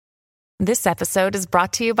This episode is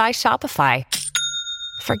brought to you by Shopify.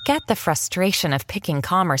 Forget the frustration of picking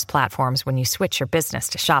commerce platforms when you switch your business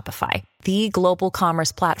to Shopify, the global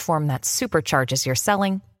commerce platform that supercharges your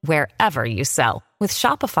selling wherever you sell. With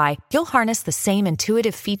Shopify, you'll harness the same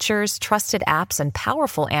intuitive features, trusted apps, and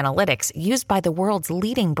powerful analytics used by the world's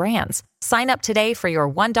leading brands. Sign up today for your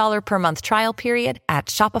 $1 per month trial period at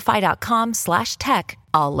shopify.com/tech,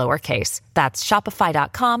 all lowercase. That's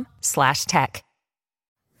shopify.com/tech.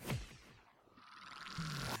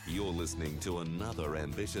 You're listening to another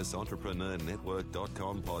ambitious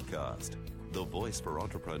EntrepreneurNetwork.com podcast, the voice for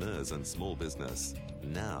entrepreneurs and small business.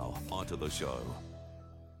 Now, onto the show.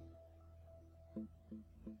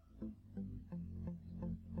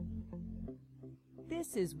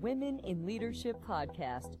 This is Women in Leadership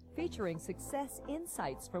Podcast, featuring success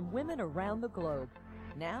insights from women around the globe.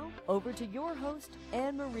 Now, over to your host,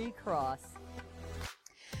 Anne-Marie Cross.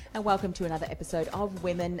 And welcome to another episode of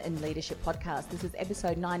Women in Leadership Podcast. This is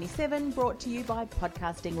episode 97, brought to you by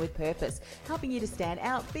Podcasting with Purpose, helping you to stand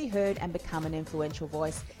out, be heard, and become an influential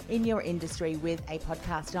voice in your industry with a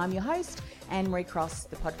podcast. I'm your host, Anne-Marie Cross,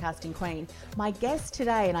 the podcasting queen. My guest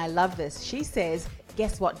today, and I love this, she says,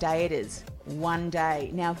 guess what day it is? One day.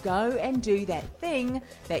 Now go and do that thing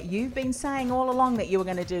that you've been saying all along that you were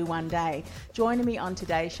going to do one day. Joining me on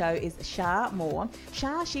today's show is Shah Moore.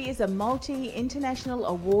 Shah, she is a multi-international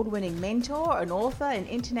award-winning mentor, an author, an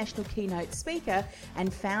international keynote speaker,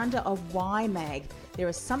 and founder of YMag. There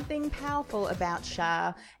is something powerful about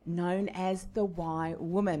Shah, known as the Y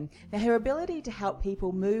Woman. Now, her ability to help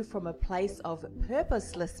people move from a place of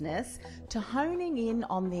purposelessness to honing in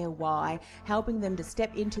on their why, helping them to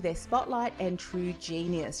step into their spotlight and true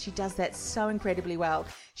genius. She does that so incredibly well.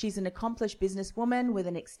 She's an accomplished businesswoman with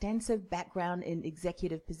an extensive background in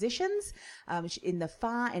executive positions in the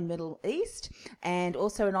Far and Middle East, and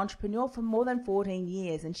also an entrepreneur for more than 14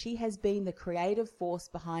 years. And she has been the creative force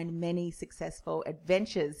behind many successful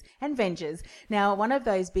adventures and ventures. Now, one of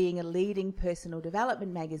those being a leading personal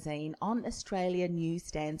development magazine on Australian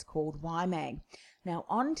newsstands called YMag. Now,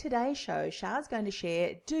 on today's show, Shah's going to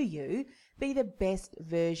share, do you be the best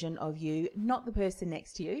version of you, not the person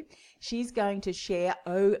next to you. She's going to share,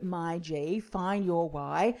 oh my G, find your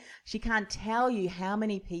why. She can't tell you how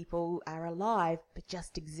many people are alive, but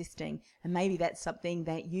just existing. And maybe that's something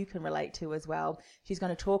that you can relate to as well. She's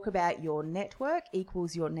going to talk about your network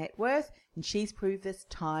equals your net worth. And she's proved this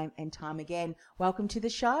time and time again. Welcome to the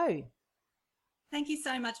show. Thank you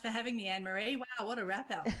so much for having me, Anne-Marie. Wow, what a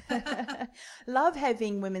wrap-up. Love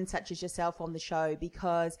having women such as yourself on the show,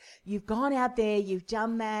 because you've gone out there, you've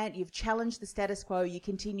done that, you've challenged the status quo, you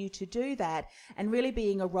continue to do that, and really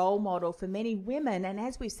being a role model for many women. And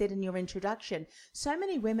as we said in your introduction, so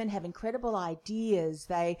many women have incredible ideas.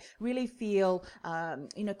 They really feel,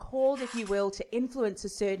 called, if you will, to influence a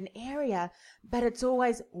certain area, but it's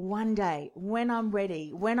always one day, when I'm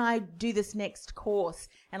ready, when I do this next course.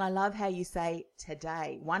 And I love how you say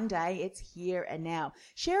today, one day, it's here and now.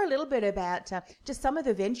 Share a little bit about just some of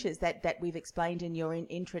the ventures that we've explained in your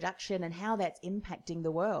introduction and how that's impacting the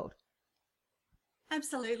world.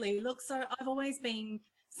 Absolutely. Look, so I've always been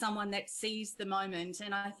someone that sees the moment,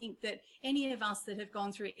 and I think that any of us that have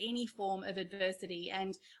gone through any form of adversity,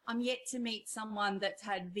 and I'm yet to meet someone that's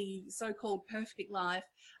had the so-called perfect life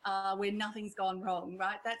where nothing's gone wrong,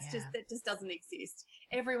 right? That just doesn't exist.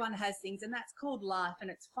 Everyone has things, and that's called life, and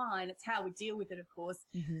it's fine. It's how we deal with it, of course.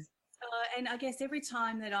 Mm-hmm. And I guess every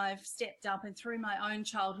time that I've stepped up and through my own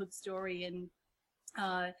childhood story, and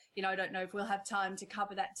I don't know if we'll have time to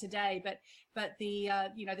cover that today, but the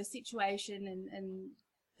the situation and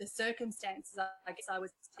the circumstances I guess I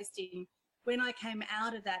was placed in when I came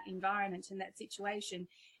out of that environment and that situation,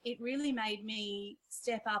 it really made me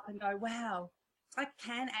step up and go, wow, I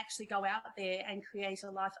can actually go out there and create a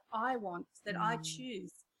life I want, that I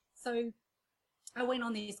choose. So I went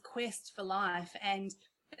on this quest for life, and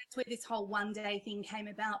that's where this whole one day thing came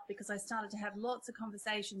about, because I started to have lots of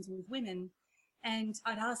conversations with women. And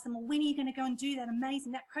I'd ask them, well, when are you going to go and do that?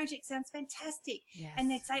 Amazing. That project sounds fantastic. Yes. And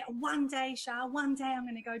they'd say, one day, Shah, one day I'm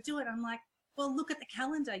going to go do it. I'm like, well, look at the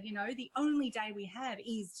calendar. The only day we have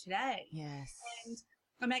is today. Yes. And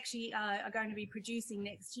I'm actually going to be producing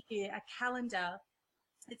next year a calendar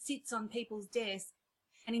that sits on people's desks.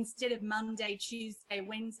 And instead of Monday, Tuesday,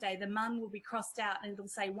 Wednesday, the Mon will be crossed out and it'll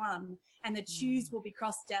say 1. And the Tues will be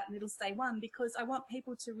crossed out and it'll say 1, because I want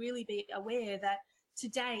people to really be aware that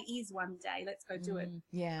today is one day. Let's go do it.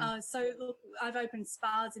 Yeah. So look, I've opened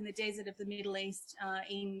spas in the desert of the Middle East,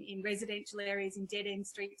 in residential areas, in dead-end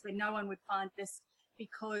streets where no one would find us,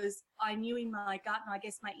 because I knew in my gut, and I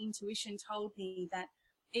guess my intuition told me that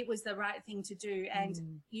it was the right thing to do. And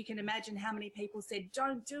you can imagine how many people said,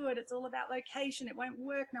 don't do it. It's all about location. It won't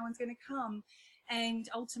work. No one's going to come. And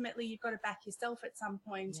ultimately, you've got to back yourself at some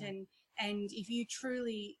point. Yeah. And if you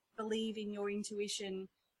truly believe in your intuition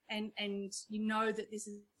and you know that this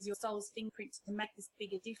is your soul's fingerprint to make this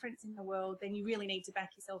bigger difference in the world, then you really need to back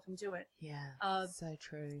yourself and do it. Yeah, so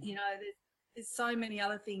true. You know, there's so many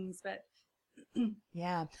other things, but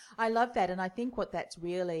yeah, I love that. And I think what that's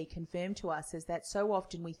really confirmed to us is that so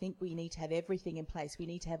often we think we need to have everything in place. We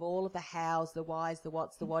need to have all of the hows, the whys, the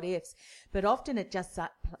whats, the what ifs. But often it just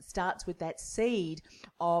starts with that seed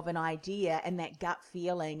of an idea and that gut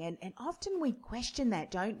feeling. And often we question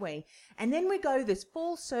that, don't we? And then we go this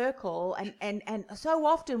full circle and so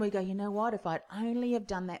often we go, you know what, if I'd only have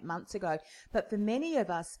done that months ago. But for many of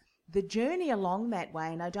us, the journey along that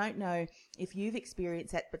way, and I don't know if you've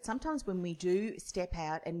experienced that, but sometimes when we do step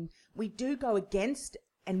out and we do go against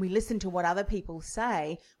and we listen to what other people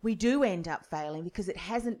say, we do end up failing because it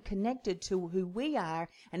hasn't connected to who we are.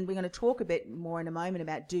 And we're going to talk a bit more in a moment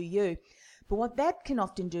about do you. But what that can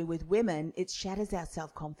often do with women, it shatters our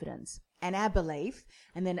self-confidence and our belief,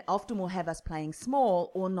 and then it often will have us playing small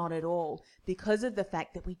or not at all because of the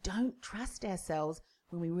fact that we don't trust ourselves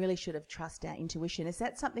when we really should have trusted our intuition. Is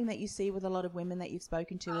that something that you see with a lot of women that you've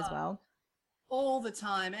spoken to as well? All the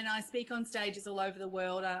time. And I speak on stages all over the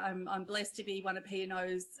world. I'm blessed to be one of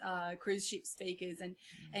P&O's cruise ship speakers.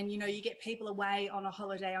 And, you know, you get people away on a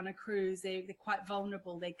holiday on a cruise. They're quite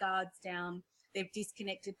vulnerable. Their guard's down. They've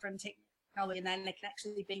disconnected from technology, and then they can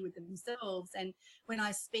actually be with themselves. And when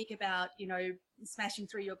I speak about, you know, smashing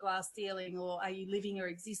through your glass ceiling or are you living or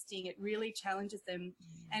existing, it really challenges them.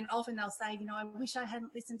 And often they'll say, you know, I wish I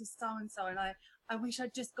hadn't listened to so-and-so, and I wish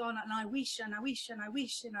I'd just gone, and I wish, and I wish, and I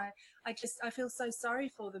wish, and I feel so sorry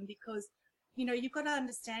for them because, you know, you've got to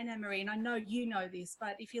understand, Anne-Marie, and I know you know this,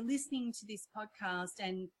 but if you're listening to this podcast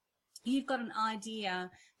and you've got an idea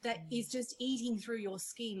that is just eating through your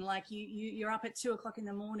skin, like you're up at 2:00 in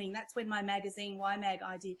the morning. That's when my magazine YMag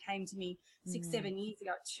idea came to me 7 years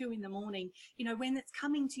ago at 2 a.m. You know, when it's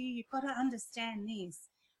coming to you, you've got to understand this.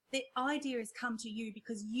 The idea has come to you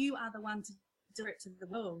because you are the one to deliver it to the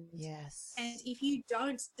world. Yes. And if you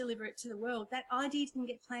don't deliver it to the world, that idea can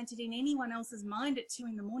get planted in anyone else's mind at 2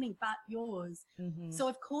 a.m. but yours. So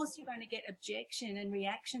of course you're going to get objection and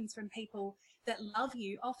reactions from people that love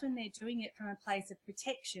you. Often they're doing it from a place of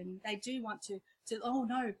protection. They do want to oh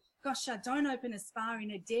no, gosh, don't open a spa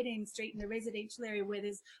in a dead-end street in a residential area where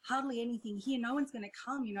there's hardly anything here. No one's going to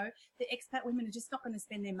come, you know. The expat women are just not going to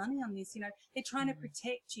spend their money on this, you know. They're trying to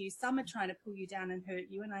protect you. Some are trying to pull you down and hurt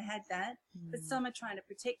you, and I had that. But some are trying to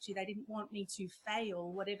protect you. They didn't want me to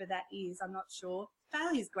fail, whatever that is. I'm not sure.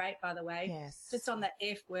 Failure is great, by the way. Yes. Just on that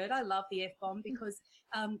F word. I love the F-bomb because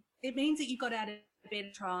it means that you got out of bed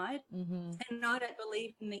and tried. And I don't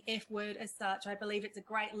believe in the F word as such. I believe it's a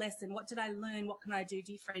great lesson. What did I learn? What can I do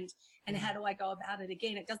different? And how do I go about it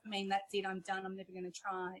again? It doesn't mean that's it. I'm done. I'm never going to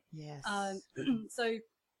try. Yes. So,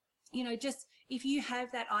 you know, just if you have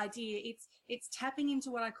that idea, it's tapping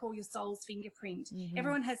into what I call your soul's fingerprint.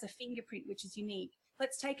 Everyone has a fingerprint, which is unique.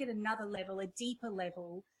 Let's take it another level, a deeper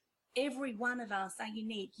level. Every one of us are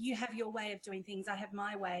unique. You have your way of doing things. I have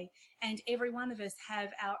my way. And every one of us have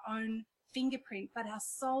our own fingerprint, but our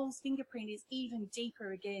soul's fingerprint is even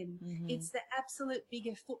deeper again. It's the absolute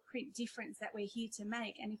bigger footprint difference that we're here to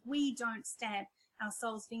make. And if we don't stamp our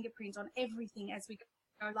soul's fingerprint on everything as we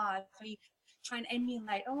go live, we try and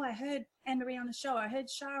emulate, oh, I heard Anne-Marie on a show, I heard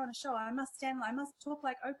Shara on a show, I must talk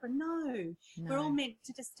like Oprah. No. We're all meant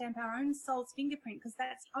to just stamp our own soul's fingerprint because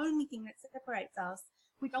that's the only thing that separates us,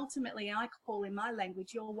 which ultimately I call in my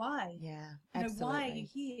language your why. Yeah, absolutely. absolutely. Why are you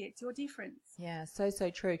here? It's your difference. Yeah, so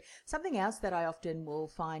true. Something else that I often will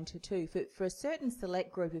find too, for a certain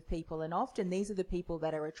select group of people, and often these are the people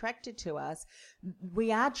that are attracted to us,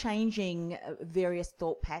 we are changing various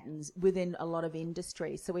thought patterns within a lot of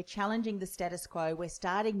industries. So we're challenging the status quo, we're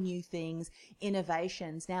starting new things,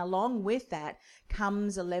 innovations. Now, along with that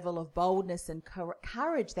comes a level of boldness and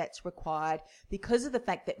courage that's required because of the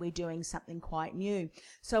fact that we're doing something quite new.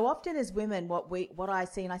 So often as women, what I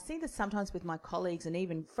see, and I see this sometimes with my colleagues and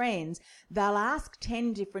even friends, they'll ask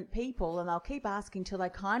 10 different people and they'll keep asking till they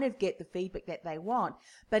kind of get the feedback that they want.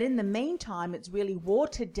 But in the meantime, it's really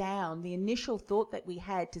watered down the initial thought that we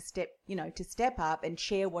had to step up and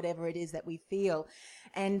share whatever it is that we feel.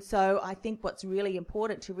 And so I think what's really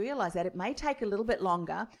important to realize that it may take a little bit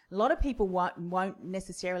longer. A lot of people won't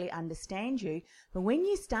necessarily understand you. But when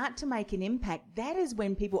you start to make an impact, that is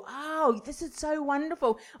when people, oh, this is so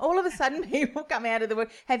wonderful. All of a sudden people come out of the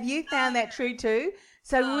work. Have you found that true too?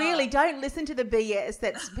 So really don't listen to the BS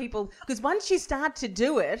that's people, because once you start to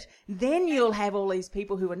do it, then you'll have all these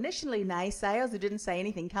people who initially naysayers who didn't say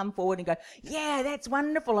anything come forward and go, yeah, that's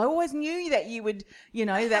wonderful. I always knew that you would,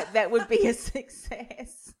 that would be a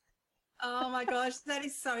success. Oh my gosh, that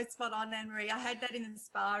is so spot on, Anne-Marie. I had that in the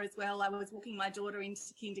spa as well. I was walking my daughter into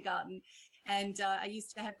kindergarten, and I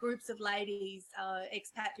used to have groups of ladies,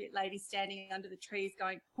 expatriate ladies, standing under the trees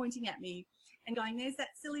pointing at me and going, there's that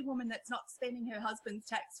silly woman that's not spending her husband's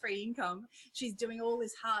tax-free income. She's doing all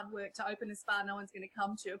this hard work to open a spa no one's going to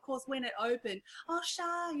come to. Of course, when it opened,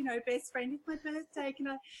 Shah, best friend, it's my birthday.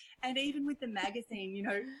 And even with the magazine,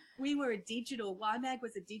 we were YMAG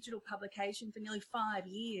was a digital publication for nearly 5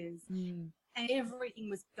 years. Mm. And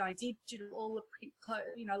everything was going digital. All the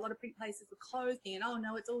print, a lot of print places were closing. And,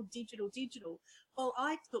 no, it's all digital. Well,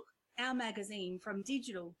 I took our magazine from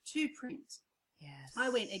digital to print. Yes. I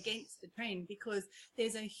went against the trend because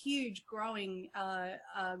there's a huge growing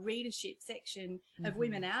readership section of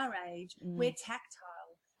women our age. Mm. We're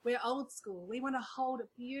tactile. We're old school. We want to hold a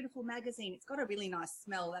beautiful magazine. It's got a really nice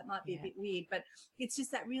smell. That might be a bit weird, but it's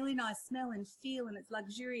just that really nice smell and feel, and it's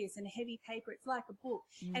luxurious and heavy paper. It's like a book.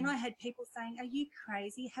 Mm. And I had people saying, are you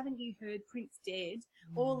crazy? Haven't you heard print's dead?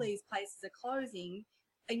 All these places are closing.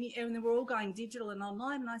 And they were all going digital and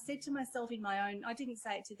online. And I said to myself in my own, I didn't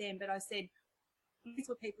say it to them, but I said, these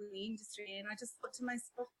were people in the industry, and I just thought to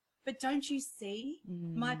myself, but don't you see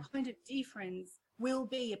my point of difference will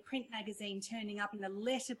be a print magazine turning up in a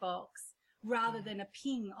letterbox rather than a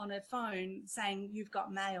ping on a phone saying you've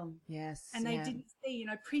got mail. Yes. And they didn't see,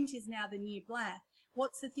 print is now the new black.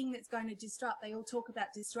 What's the thing that's going to disrupt? They all talk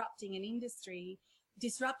about disrupting an industry.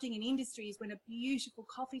 Disrupting an industry is when a beautiful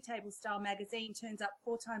coffee table style magazine turns up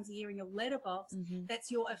 4 times a year in your letterbox. Mm-hmm.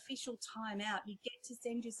 That's your official time out. You get to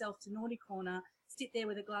send yourself to Naughty Corner, sit there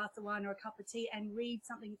with a glass of wine or a cup of tea and read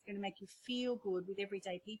something that's going to make you feel good with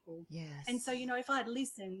everyday people. Yes. And so, if I had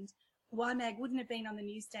listened, YMAG wouldn't have been on the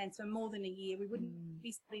newsstands for more than a year. We wouldn't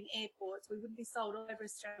be sold in airports. We wouldn't be sold all over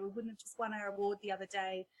Australia. We wouldn't have just won our award the other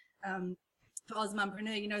day for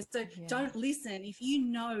Osmumpreneur. So don't listen. If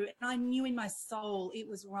and I knew in my soul it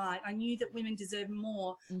was right. I knew that women deserve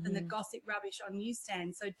more than the gossip rubbish on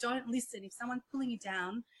newsstands. So don't listen. If someone's pulling you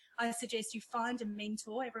down, I suggest you find a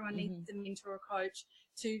mentor. Everyone needs a mentor or coach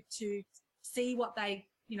to see what they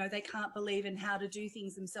can't believe and how to do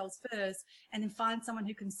things themselves first, and then find someone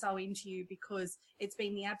who can sew into you, because it's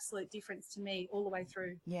been the absolute difference to me all the way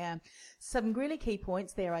through. Yeah. Some really key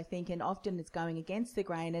points there, I think, and often it's going against the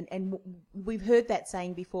grain. And we've heard that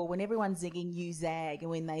saying before, when everyone's zigging, you zag, and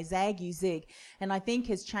when they zag, you zig. And I think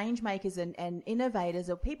as change makers and innovators,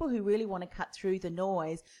 or people who really want to cut through the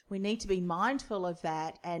noise, we need to be mindful of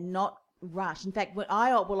that and not rush. In fact, what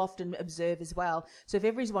I will often observe as well, so if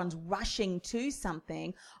everyone's rushing to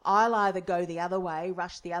something, I'll either go the other way,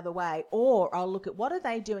 rush the other way, or I'll look at what are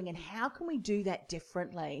they doing and how can we do that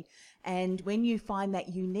differently. And when you find that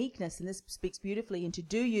uniqueness, and this speaks beautifully into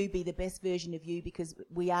do you be the best version of you, because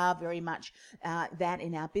we are very much that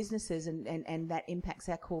in our businesses, and that impacts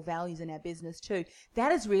our core values in our business too.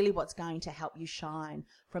 That is really what's going to help you shine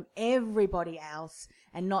from everybody else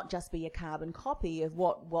and not just be a carbon copy of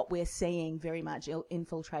what we're seeing very much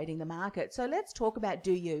infiltrating the market. So let's talk about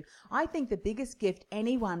do you. I think the biggest gift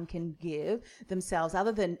anyone can give themselves,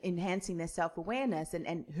 other than enhancing their self-awareness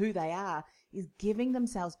and who they are, is giving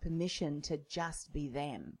themselves permission to just be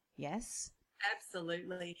them. Yes?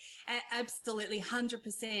 Absolutely. Absolutely.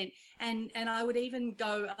 100%. And I would even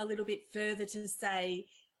go a little bit further to say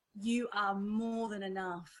you are more than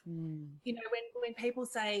enough. When people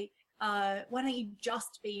say, why don't you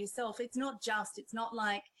just be yourself? It's not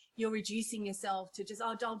like you're reducing yourself to just,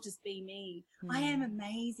 I'll just be me. I am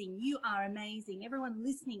amazing. You are amazing. Everyone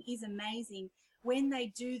listening is amazing when they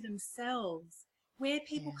do themselves. Where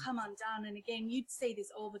people come undone, and again, you'd see this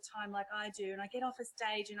all the time like I do, and I get off a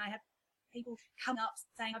stage and I have people come up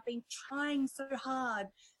saying, I've been trying so hard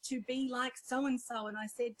to be like so-and-so, and I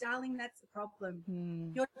said, darling, that's the problem.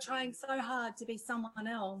 You're trying so hard to be someone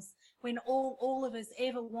else when all of us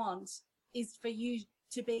ever want is for you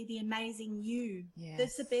to be the amazing you. Yes.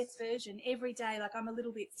 That's the best version every day. Like, I'm a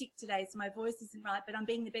little bit sick today, so my voice isn't right, but I'm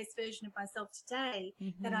being the best version of myself today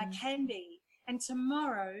that I can be. And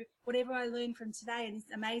tomorrow, whatever I learn from today and this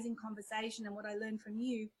amazing conversation and what I learn from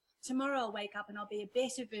you, tomorrow I'll wake up and I'll be a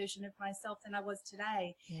better version of myself than I was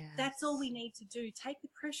today. Yes. That's all we need to do. Take the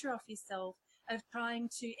pressure off yourself of trying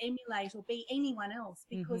to emulate or be anyone else,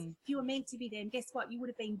 because if you were meant to be them, guess what? You would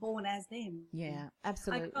have been born as them. Yeah,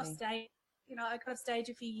 absolutely. I crossed stage I got off stage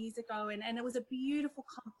a few years ago and it was a beautiful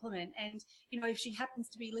compliment. And, if she happens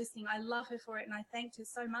to be listening, I love her for it and I thanked her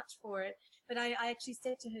so much for it. But I actually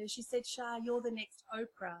said to her, she said, Shah, you're the next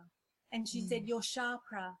Oprah. And she said, you're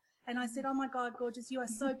Shapra. And I said, oh my God, gorgeous, you are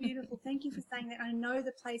so beautiful. Thank you for saying that. I know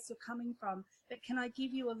the place you're coming from, but can I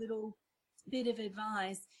give you a little bit of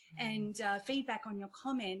advice and feedback on your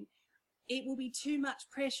comment? It will be too much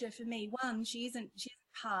pressure for me. One, she hasn't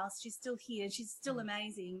passed. She's still here. She's still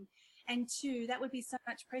amazing. And two, that would be so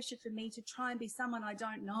much pressure for me to try and be someone I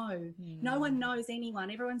don't know. No one knows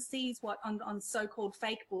anyone. Everyone sees what on so-called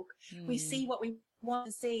fake book. We see what we want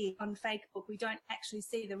to see on Facebook. We don't actually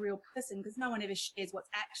see the real person because no one ever shares what's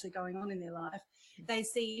actually going on in their life. They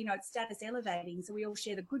see, it's status elevating. So we all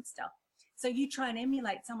share the good stuff. So you try and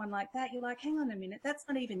emulate someone like that, you're like, hang on a minute, that's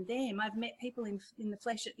not even them. I've met people in the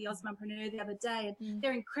flesh at the Osmompreneur the other day, and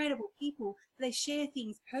they're incredible people. They share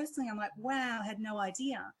things personally. I'm like, wow, I had no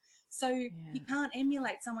idea. So you can't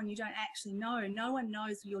emulate someone you don't actually know. No one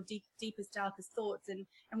knows your deepest, darkest thoughts and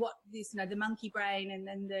what this, the monkey brain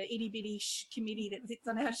and the itty bitty committee that sits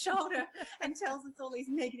on our shoulder and tells us all these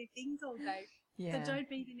negative things all day. Yeah. So don't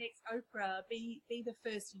be the next Oprah. Be the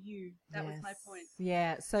first you. That was my point.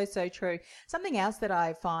 Yeah, so true. Something else that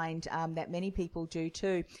I find that many people do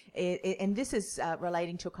too, and this is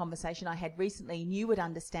relating to a conversation I had recently, and you would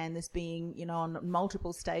understand this being, on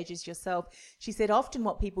multiple stages yourself. She said often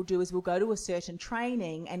what people do is we'll go to a certain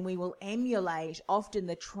training and we will emulate often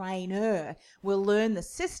the trainer. We'll learn the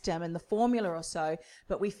system and the formula or so,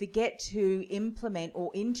 but we forget to implement or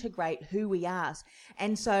integrate who we are.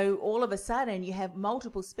 And so all of a sudden you have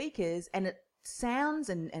multiple speakers and it sounds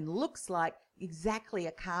and looks like exactly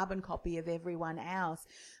a carbon copy of everyone else.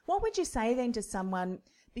 What would you say then to someone,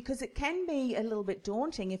 because it can be a little bit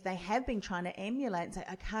daunting if they have been trying to emulate and say,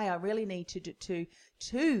 okay, I really need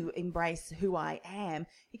to embrace who I am.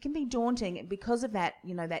 It can be daunting because of that,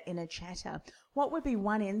 that inner chatter. What would be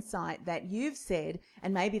one insight that you've said,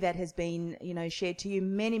 and maybe that has been, shared to you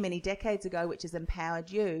many, many decades ago, which has empowered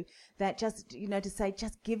you, that just, to say,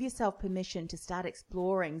 just give yourself permission to start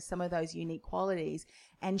exploring some of those unique qualities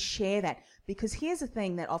and share that. Because here's the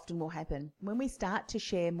thing that often will happen. When we start to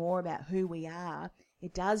share more about who we are,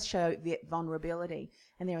 it does show vulnerability.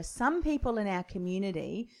 And there are some people in our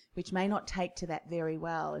community which may not take to that very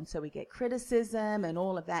well. And so we get criticism and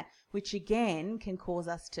all of that, which again can cause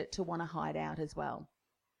us to want to hide out as well.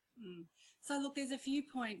 So look, there's a few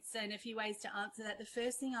points and a few ways to answer that. The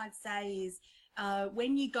first thing I'd say is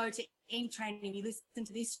when you go to any training, you listen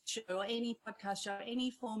to this show or any podcast show, any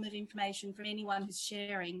form of information from anyone who's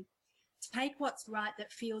sharing, take what's right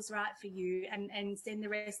that feels right for you and send the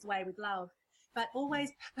rest away with love. But always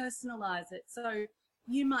personalize it. So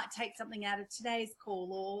you might take something out of today's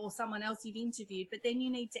call or someone else you've interviewed, but then you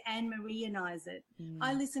need to Anne-Marie-anize it.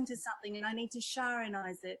 I listen to something and I need to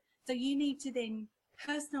Shah-anize it. So you need to then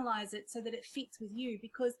personalize it so that it fits with you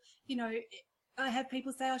because, I have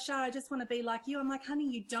people say, oh, Shah, I just want to be like you. I'm like, honey,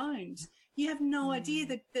 you don't. You have no idea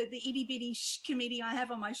the itty bitty committee I have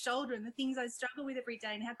on my shoulder and the things I struggle with every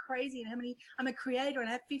day and how crazy and how many, I'm a creator and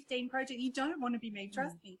I have 15 projects. You don't want to be me.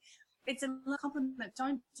 Trust me. It's a compliment.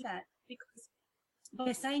 Don't do that because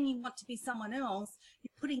by saying you want to be someone else,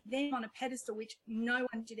 you're putting them on a pedestal, which no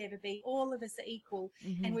one should ever be. All of us are equal.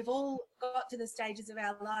 And we've all got to the stages of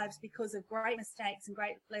our lives because of great mistakes and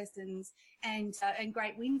great lessons and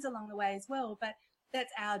great wins along the way as well. But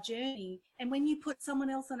that's our journey. And when you put someone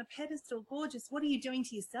else on a pedestal, gorgeous, what are you doing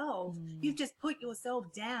to yourself? You've just put yourself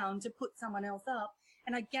down to put someone else up.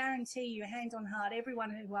 And I guarantee you, hand on heart, everyone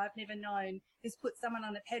who I've never known has put someone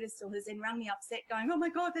on a pedestal, has then rung me upset going, oh my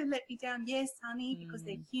God, they let me down. Yes, honey, because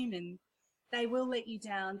they're human. They will let you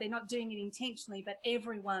down. They're not doing it intentionally, but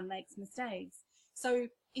everyone makes mistakes. So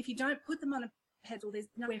if you don't put them on a pedestal, there's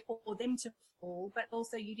nowhere for them to fall, but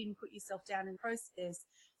also you didn't put yourself down in the process.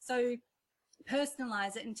 So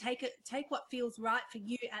personalize it and take what feels right for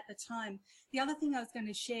you at the time. The other thing I was going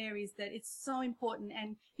to share is that it's so important,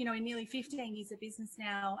 and in nearly 15 years of business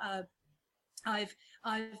now, I've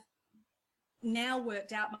now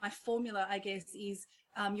worked out my formula, I guess, is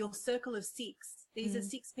your circle of 6. These are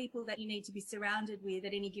 6 people that you need to be surrounded with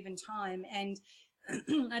at any given time, and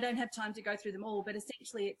I don't have time to go through them all, but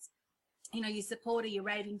essentially it's your supporter, your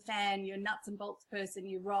raving fan, your nuts and bolts person,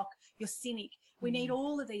 your rock, your cynic. We need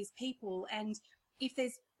all of these people. And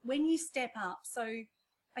when you step up, so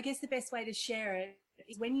I guess the best way to share it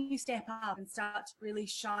is when you step up and start to really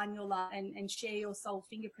shine your light and share your soul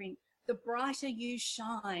fingerprint, the brighter you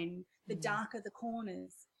shine, the darker the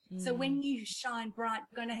corners. So when you shine bright,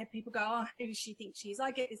 you're going to have people go, oh, who does she think she is?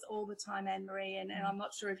 I get this all the time, Anne-Marie, and I'm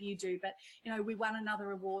not sure if you do, but, you know, we won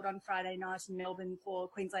another award on Friday night in Melbourne for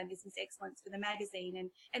Queensland Business Excellence for the magazine,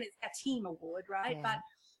 and it's a team award, right? Yeah. But,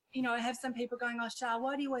 you know, I have some people going, oh, Shah,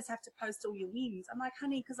 why do you always have to post all your wins? I'm like,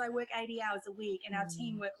 honey, because I work 80 hours a week and our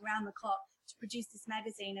team work round the clock to produce this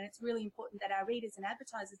magazine, and it's really important that our readers and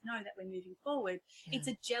advertisers know that we're moving forward. It's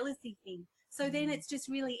a jealousy thing. So then it's just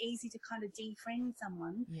really easy to kind of defriend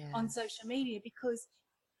someone on social media, because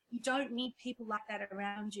you don't need people like that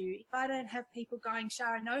around you. If I don't have people going,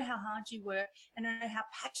 Shah, I know how hard you work and I know how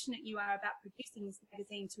passionate you are about producing this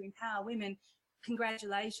magazine to empower women,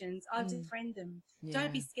 congratulations, I'll defriend them.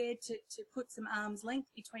 Don't be scared to put some arm's length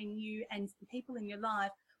between you and the people in your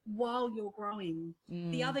life while you're growing.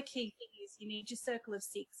 The other key thing is you need your circle of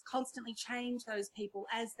 6. Constantly change those people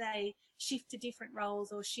as they shift to different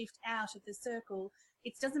roles or shift out of the circle.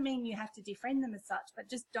 It doesn't mean you have to defriend them as such, but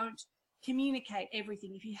just don't communicate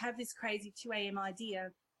everything. If you have this crazy 2 a.m. idea,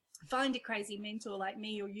 find a crazy mentor like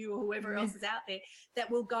me or you or whoever else is out there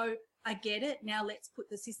that will go, I get it, now let's put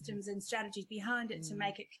the systems and strategies behind it to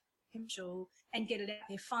make it commercial and get it out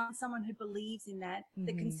there. Find someone who believes in that,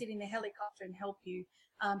 that can sit in the helicopter and help you.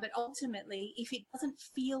 But ultimately, if it doesn't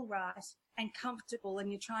feel right and comfortable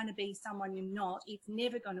and you're trying to be someone you're not, it's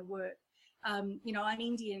never going to work. You know, I'm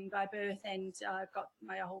Indian by birth, and I've got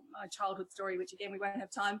my childhood story, which again we won't have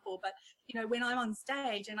time for. But you know, when I'm on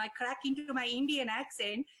stage and I crack into my Indian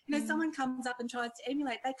accent, you know, someone comes up and tries to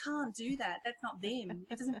emulate. They can't do that. That's not them.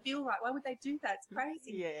 It doesn't feel right. Why would they do that? It's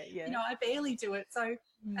crazy. Yeah. You know, I barely do it. So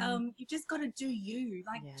you just got to do you.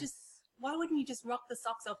 Like, just why wouldn't you just rock the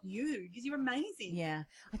socks off you? Because you're amazing. Yeah.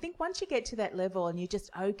 I think once you get to that level and you're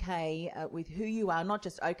just okay with who you are, not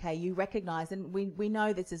just okay, you recognize, and we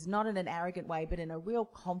know this is not in an arrogant way, but in a real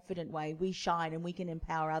confident way, we shine and we can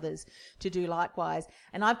empower others to do likewise.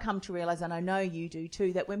 And I've come to realize, and I know you do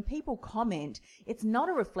too, that when people comment, it's not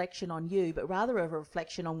a reflection on you, but rather a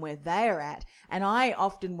reflection on where they're at. And I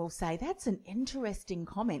often will say, that's an interesting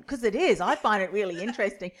comment, because it is. I find it really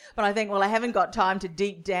interesting, but I think, well, I haven't got time to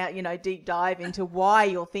deep dive into why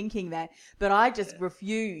you're thinking that, but I just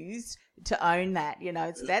refuse to own that. You know,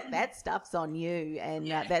 it's that stuff's on you, and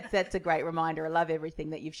that's a great reminder. I love everything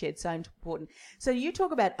that you've shared, so important. So you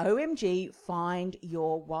talk about OMG, find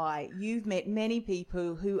your why. You've met many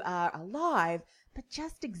people who are alive but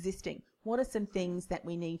just existing. What are some things that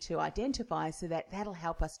we need to identify so that that'll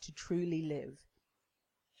help us to truly live?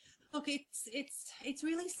 Look, it's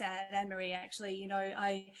really sad, Anne-Marie, actually. You know,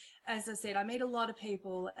 as I said, I meet a lot of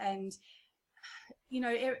people, and, you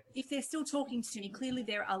know, if they're still talking to me, clearly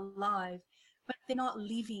they're alive, but they're not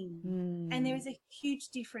living. And there is a huge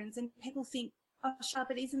difference. And people think, oh, Shah,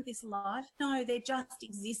 but isn't this life? No, they're just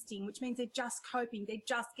existing, which means they're just coping. They're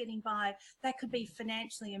just getting by. That could be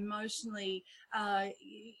financially, emotionally.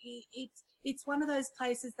 It's one of those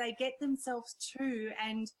places they get themselves to,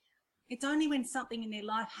 and it's only when something in their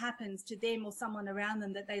life happens to them or someone around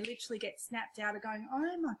them that they literally get snapped out of going,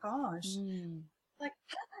 oh my gosh, like,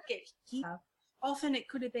 how did I get here? Often it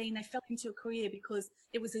could have been they fell into a career because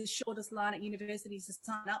it was the shortest line at universities to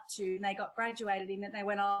sign up to, and they got graduated in it. They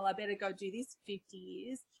went, oh, I better go do this for 50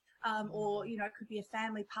 years. Or, you know, it could be a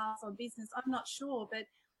family pass on business. I'm not sure, but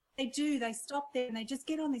they stop there and they just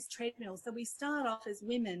get on this treadmill. So we start off as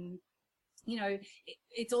women, you know,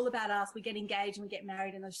 it's all about us. We get engaged and we get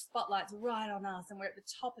married, and the spotlight's right on us, and we're at the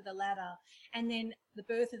top of the ladder. And then the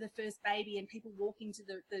birth of the first baby, and people walk into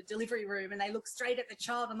the delivery room and they look straight at the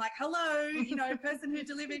child. I'm like, hello, you know, person who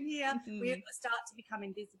delivered here. We start to become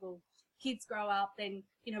invisible. Kids grow up, then,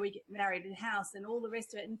 you know, we get married in house and all the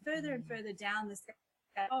rest of it. And further down the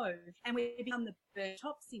scale, and we become the bird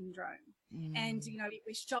top syndrome. And, you know,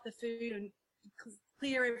 we shop the food and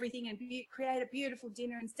clear everything and create a beautiful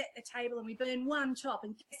dinner and set the table, and we burn one chop,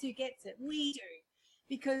 and guess who gets it? We do,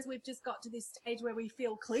 because we've just got to this stage where we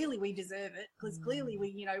feel clearly we deserve it, because clearly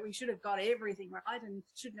we should have got everything right and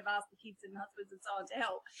shouldn't have asked the kids and husbands and so on to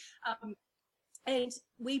help. And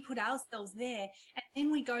we put ourselves there, and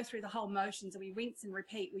then we go through the whole motions, and we rinse and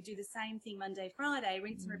repeat. We do the same thing Monday, Friday,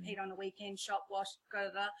 rinse and repeat on a weekend, shop, wash,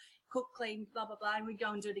 cook, clean, blah, blah, blah, and we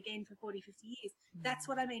go and do it again for 40, 50 years. That's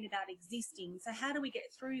what I mean about existing. So how do we get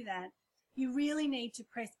through that? You really need to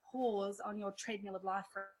press pause on your treadmill of life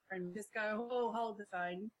and just go, oh, hold the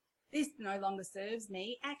phone. This no longer serves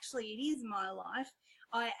me. Actually, it is my life.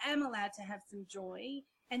 I am allowed to have some joy.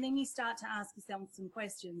 And then you start to ask yourself some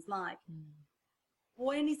questions like,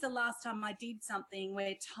 when is the last time I did something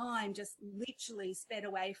where time just literally sped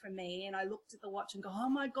away from me, and I looked at the watch and go, oh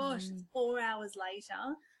my gosh, it's 4 hours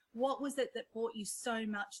later. What was it that brought you so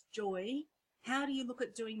much joy? how do you look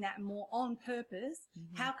at doing that more on purpose?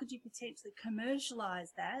 How could you potentially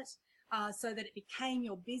commercialize that so that it became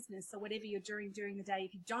your business? So whatever you're doing during the day,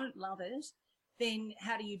 if you don't love it, then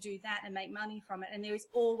how do you do that and make money from it? And there is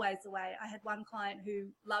always a way. I had one client who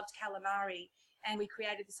loved calamari, and we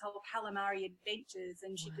created this whole calamari adventures,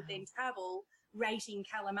 and she could then travel rating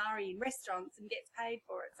calamari in restaurants and gets paid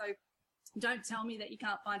for it. So don't tell me that you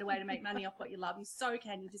can't find a way to make money off what you love. You so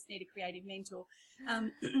can. You just need a creative mentor.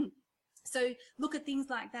 So look at things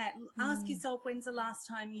like that. Ask yourself, when's the last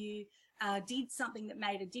time you did something that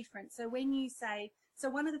made a difference? So when you say, so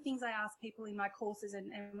one of the things I ask people in my courses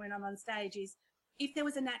and when I'm on stage is, if there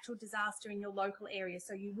was a natural disaster in your local area,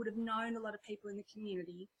 so you would have known a lot of people in the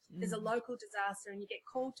community, there's a local disaster and you get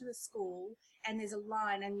called to the school and there's a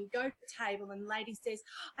line and you go to the table and the lady says,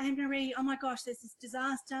 Anne-Marie, oh my gosh, there's this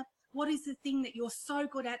disaster. What is the thing that you're so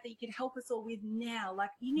good at that you could help us all with now?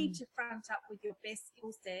 Like, you need to front up with your best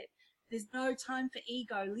skill set. There's no time for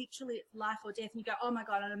ego. Literally, it's life or death. And you go, oh my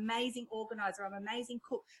God, I'm an amazing organizer. I'm an amazing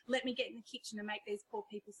cook. Let me get in the kitchen and make these poor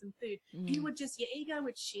people some food. You would just, your ego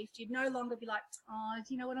would shift. You'd no longer be like, oh,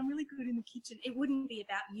 do you know what? I'm really good in the kitchen. It wouldn't be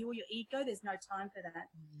about you or your ego. There's no time for that.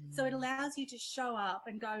 So it allows you to show up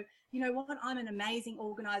and go, you know what? I'm an amazing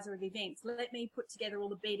organizer of events. Let me put together all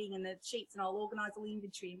the bedding and the sheets and I'll organize all the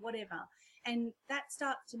inventory and whatever. And that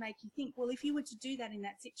starts to make you think, well, if you were to do that in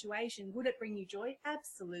that situation, would it bring you joy?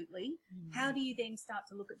 Absolutely. How do you then start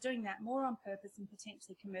to look at doing that more on purpose and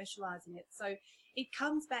potentially commercializing it? So it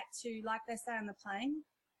comes back to, like they say on the plane,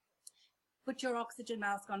 put your oxygen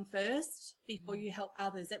mask on first before you help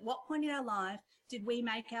others. At what point in our life did we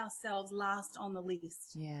make ourselves last on the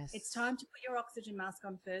list? Yes. It's time to put your oxygen mask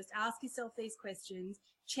on first. Ask yourself these questions.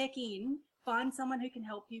 Check in. Find someone who can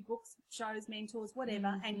help you, books, shows, mentors,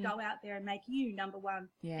 whatever, and go out there and make you number one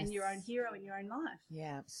and your own hero in your own life.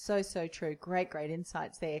 Yeah, so true. Great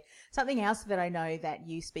insights there. Something else that I know that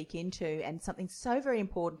you speak into, and something so very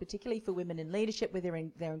important, particularly for women in leadership, whether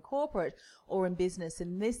they're in corporate or in business,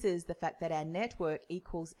 and this is the fact that our network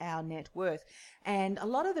equals our net worth. And a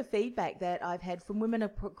lot of the feedback that I've had from women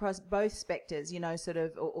across both specters, you know, sort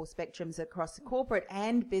of, or spectrums across corporate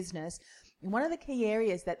and business, and one of the key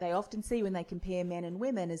areas that they often see when they compare men and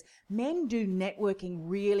women is men do networking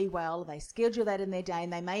really well. They schedule that in their day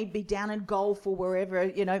and they may be down in golf or wherever,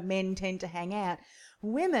 you know, men tend to hang out.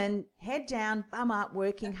 Women head down, bum up,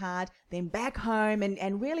 working hard, then back home.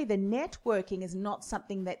 And really the networking is not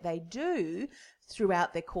something that they do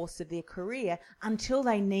throughout the course of their career until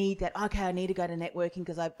they need that, okay, I need to go to networking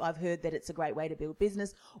because I've heard that it's a great way to build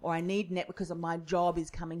business, or I need network because my job is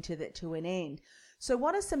coming to an end. So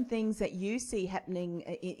what are some things that you see happening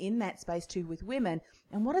in that space too with women,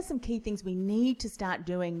 and what are some key things we need to start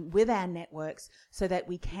doing with our networks so that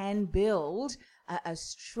we can build a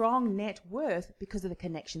strong net worth because of the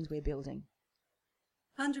connections we're building?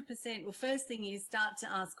 100%. Well, first thing is start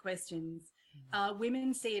to ask questions.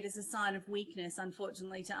 Women see it as a sign of weakness,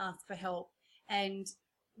 unfortunately, to ask for help. And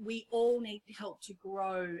we all need help to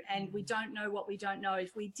grow, and we don't know what we don't know.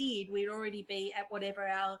 If we did, we'd already be at whatever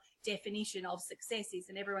our definition of success is,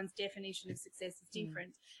 and everyone's definition of success is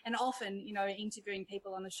different. And often, you know, interviewing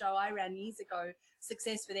people on a show I ran years ago,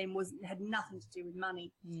 success for them had nothing to do with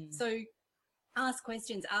money. So ask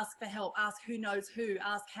questions, ask for help, ask who knows who,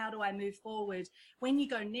 ask how do I move forward. When you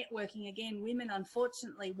go networking, again, women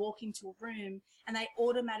unfortunately walk into a room and they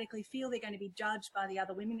automatically feel they're going to be judged by the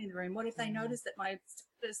other women in the room. What if they notice that my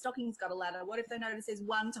stocking's got a ladder? What if they notice there's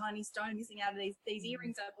one tiny stone missing out of these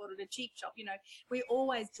earrings I bought at a cheap shop? You know, we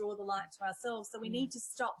always draw the light to ourselves. So we need to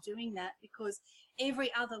stop doing that, because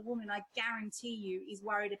every other woman, I guarantee you, is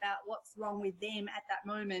worried about what's wrong with them at that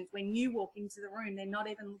moment. When you walk into the room, they're not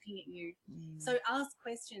even looking at you. So ask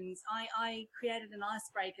questions. I created an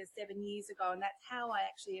icebreaker 7 years ago, and that's how I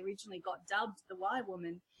actually originally got dubbed the Why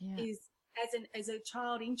Woman. Is as a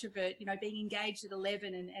child introvert, you know, being engaged at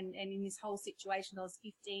 11 and in this whole situation, I was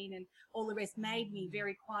 15 and all the rest made me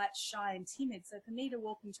very quiet, shy and timid. So for me to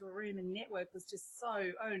walk into a room and network was just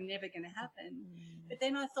never going to happen. But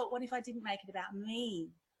then I thought, what if I didn't make it about me?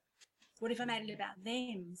 What if I made it about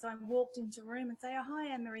them? So I walked into a room and say, oh,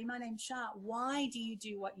 hi, Anne-Marie, my name's Shar. Why do you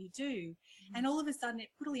do what you do? And all of a sudden it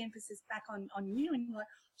put all the emphasis back on you, and you're like,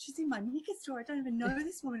 she's in my knicker store. I don't even know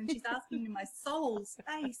this woman, and she's asking me my soul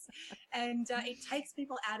space. And it takes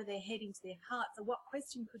people out of their head into their heart. So what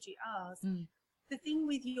question could you ask? The thing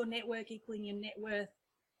with your network equaling your net worth,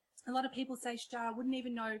 a lot of people say, Shar, I wouldn't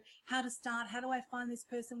even know how to start. How do I find this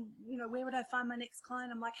person? You know, where would I find my next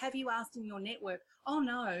client? I'm like, have you asked in your network? Oh,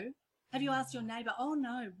 no. Have you asked your neighbor? Oh,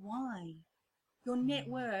 no. Why? Your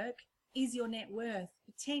network is your net worth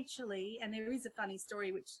potentially, and there is a funny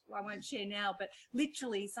story which I won't share now, but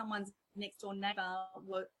literally someone's next door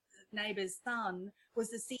neighbor's son was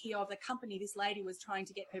the CEO of the company this lady was trying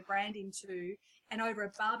to get her brand into, and over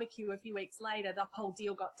a barbecue a few weeks later, the whole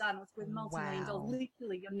deal got done with multi-million dollars.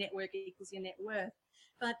 Literally, your network equals your net worth.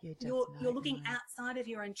 But you're looking outside of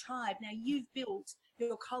your own tribe. Now, you've built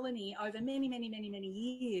your colony over many, many, many, many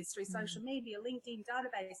years through social media, LinkedIn,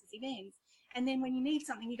 databases, events. And then when you need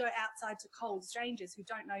something, you go outside to cold strangers who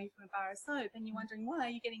don't know you from a bar of soap, and you're wondering, why are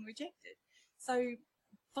you getting rejected? So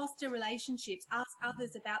foster relationships, ask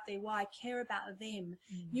others about their why, care about them.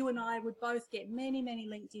 You and I would both get many, many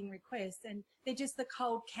LinkedIn requests, and they're just the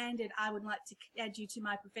cold, candid, I would like to add you to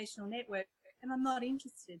my professional network, and I'm not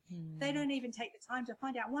interested. They don't even take the time to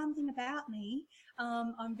find out one thing about me.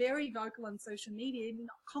 I'm very vocal on social media, not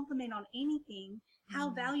compliment on anything.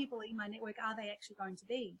 How valuable in my network are they actually going to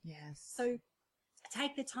be? Yes. So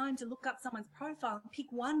take the time to look up someone's profile and pick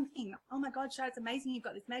one thing. Oh my God, Shah, it's amazing you've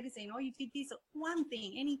got this magazine, or you did this, or one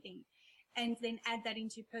thing, anything, and then add that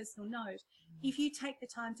into your personal note. If you take the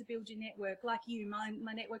time to build your network, like you,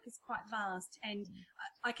 my network is quite vast, and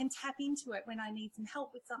I can tap into it when I need some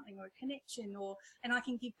help with something or a connection, and I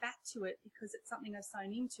can give back to it because it's something I've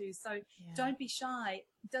sewn into. So don't be shy.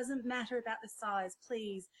 It doesn't matter about the size,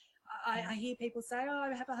 please. I hear people say,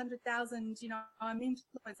 oh, I have 100,000, I'm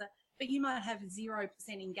influencer, but you might have 0%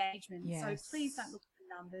 engagement. Yes. So please don't look at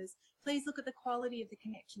the numbers. Please look at the quality of the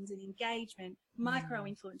connections and engagement. Micro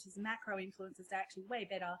influencers, macro influencers are actually way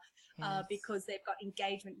better because they've got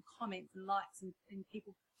engagement and comments and likes and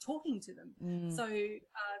people talking to them. So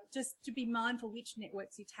just to be mindful which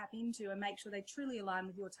networks you tap into and make sure they truly align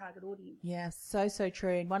with your target audience. Yes, so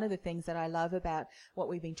true. And one of the things that I love about what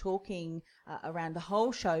we've been talking around the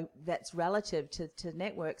whole show that's relative to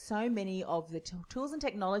networks, so many of the tools and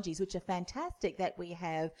technologies, which are fantastic that we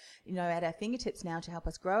have, at our fingertips now to help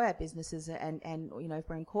us grow our businesses and if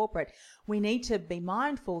we're in corporate, we need to be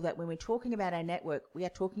mindful that when we're talking about our network, we are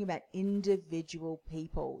talking about individual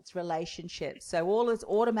people. It's relationships. So all is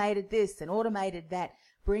automated this and automated that.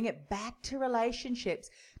 Bring it back to relationships,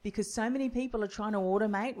 because so many people are trying to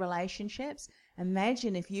automate relationships.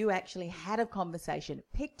 Imagine if you actually had a conversation,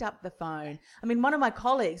 picked up the phone. I mean, one of my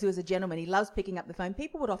colleagues who is a gentleman, he loves picking up the phone.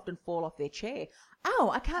 People would often fall off their chair.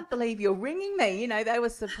 Oh, I can't believe you're ringing me. They were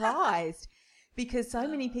surprised. Because so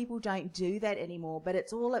many people don't do that anymore. But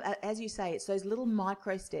it's all, as you say, it's those little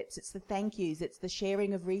micro steps. It's the thank yous. It's the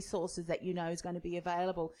sharing of resources that is going to be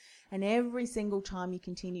available. And every single time you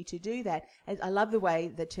continue to do that, I love the way,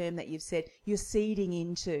 the term that you've said, you're seeding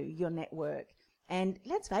into your network. And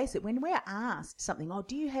let's face it, when we're asked something,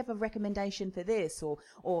 do you have a recommendation for this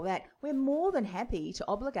or that, we're more than happy to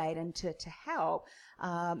obligate and to help.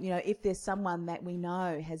 If there's someone that we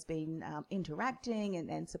know has been interacting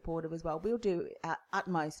and supportive as well, we'll do our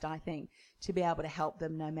utmost, I think, to be able to help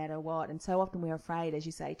them no matter what. And so often we're afraid, as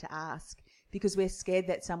you say, to ask because we're scared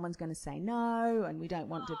that someone's going to say no and we don't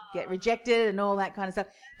want to get rejected and all that kind of stuff.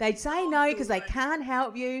 They'd say no because they can't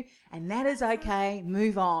help you, and that is okay.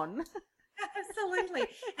 Move on. Absolutely.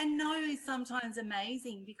 And no is sometimes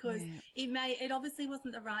amazing because it obviously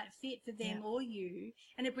wasn't the right fit for them or you,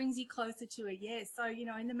 and it brings you closer to a yes. So,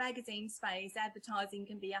 in the magazine space, advertising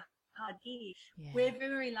can be a hard gig. We're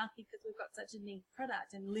very lucky because we've got such a neat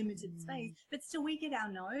product and limited space, but still we get our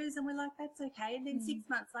no's and we're like, that's okay. And then 6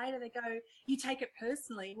 months later they go, you take it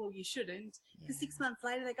personally. Well, you shouldn't, because 6 months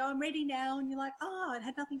later they go, I'm ready now. And you're like, oh, it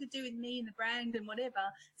had nothing to do with me and the brand and whatever.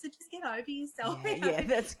 So just get over yourself.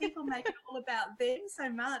 That's people make it all about them so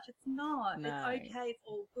much. It's not. No. It's okay. It's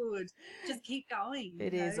all good. Just keep going.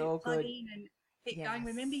 It is all plug good. In and keep going.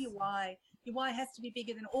 Remember your why. Your why has to be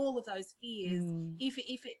bigger than all of those fears. If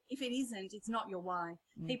it isn't, it's not your why.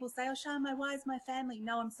 People say, "Oh, Shah, my why is my family."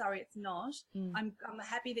 No, I'm sorry, it's not. I'm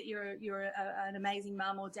happy that you're an amazing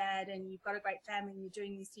mum or dad and you've got a great family and you're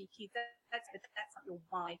doing this to your kids. That's not your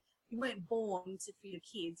why. You weren't born for your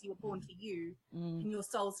kids. You were born for you, and your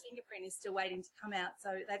soul's fingerprint is still waiting to come out.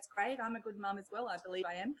 So that's great. I'm a good mum as well. I believe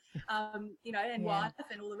I am. And wife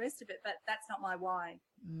and all the rest of it. But that's not my why.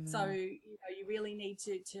 So you really need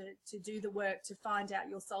to do the work to find out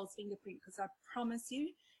your soul's fingerprint, because I promise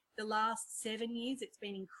you, the last 7 years, it's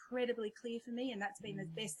been incredibly clear for me, and that's been the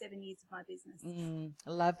best 7 years of my business.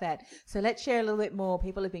 I love that. So let's share a little bit more.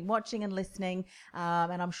 People have been watching and listening,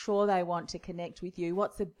 and I'm sure they want to connect with you.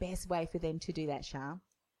 What's the best way for them to do that, Shah?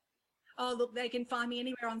 Oh, look, they can find me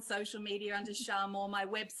anywhere on social media under Shah Moore. My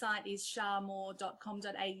website is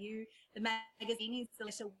shahmoore.com.au. The magazine is the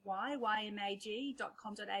letter ymag.com.au.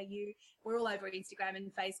 We're all over Instagram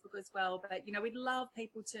and Facebook as well. But, you know, we'd love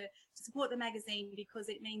people to support the magazine because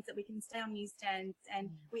it means that we can stay on newsstands,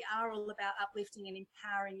 and we are all about uplifting and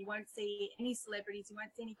empowering. You won't see any celebrities. You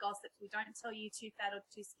won't see any gossips. We don't tell you too fat or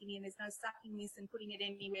too skinny, and there's no sucking this and putting it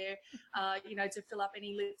anywhere, you know, to fill up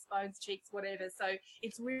any lips, bones, cheeks, whatever. So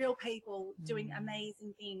it's real people doing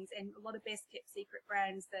amazing things, and a lot of best kept secret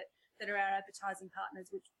brands that are our advertising partners,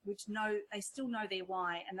 which know, they still know their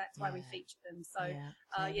why, and that's why we feature them. So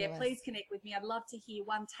please connect with me. I'd love to hear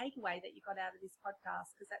one takeaway that you got out of this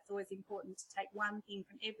podcast, because that's always important, to take one thing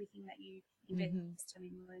from everything that you invest in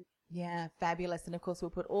and learn. Yeah, fabulous. And of course,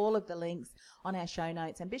 we'll put all of the links on our show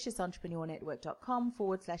notes,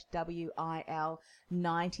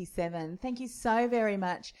 ambitiousentrepreneurnetwork.com/WIL97. Thank you so very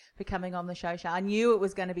much for coming on the show. I knew it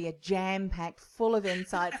was going to be a jam-packed, full of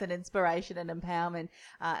insights and inspiration and empowerment,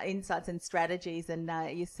 insights and strategies, and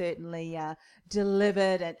you certainly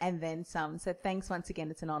delivered and then some. So thanks once again.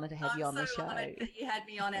 It's an honour to have you on the show. I'm so honoured that you had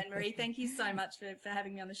me on, Anne-Marie. Thank you so much for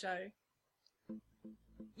having me on the show.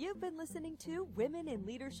 You've been listening to Women in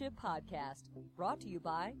Leadership Podcast, brought to you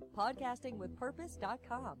by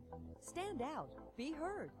podcastingwithpurpose.com. Stand out, be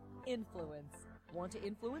heard, influence. Want to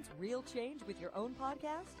influence real change with your own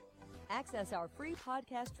podcast? Access our free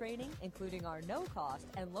podcast training, including our no-cost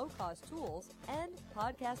and low-cost tools and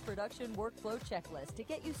podcast production workflow checklist to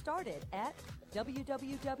get you started at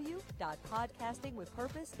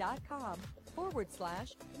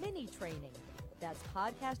www.podcastingwithpurpose.com/mini training. That's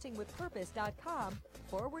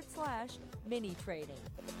podcastingwithpurpose.com/mini training.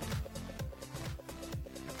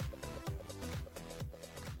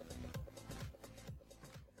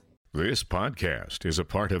 This podcast is a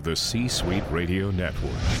part of the C-Suite Radio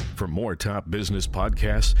Network. For more top business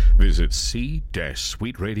podcasts, visit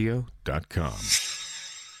c-suiteradio.com.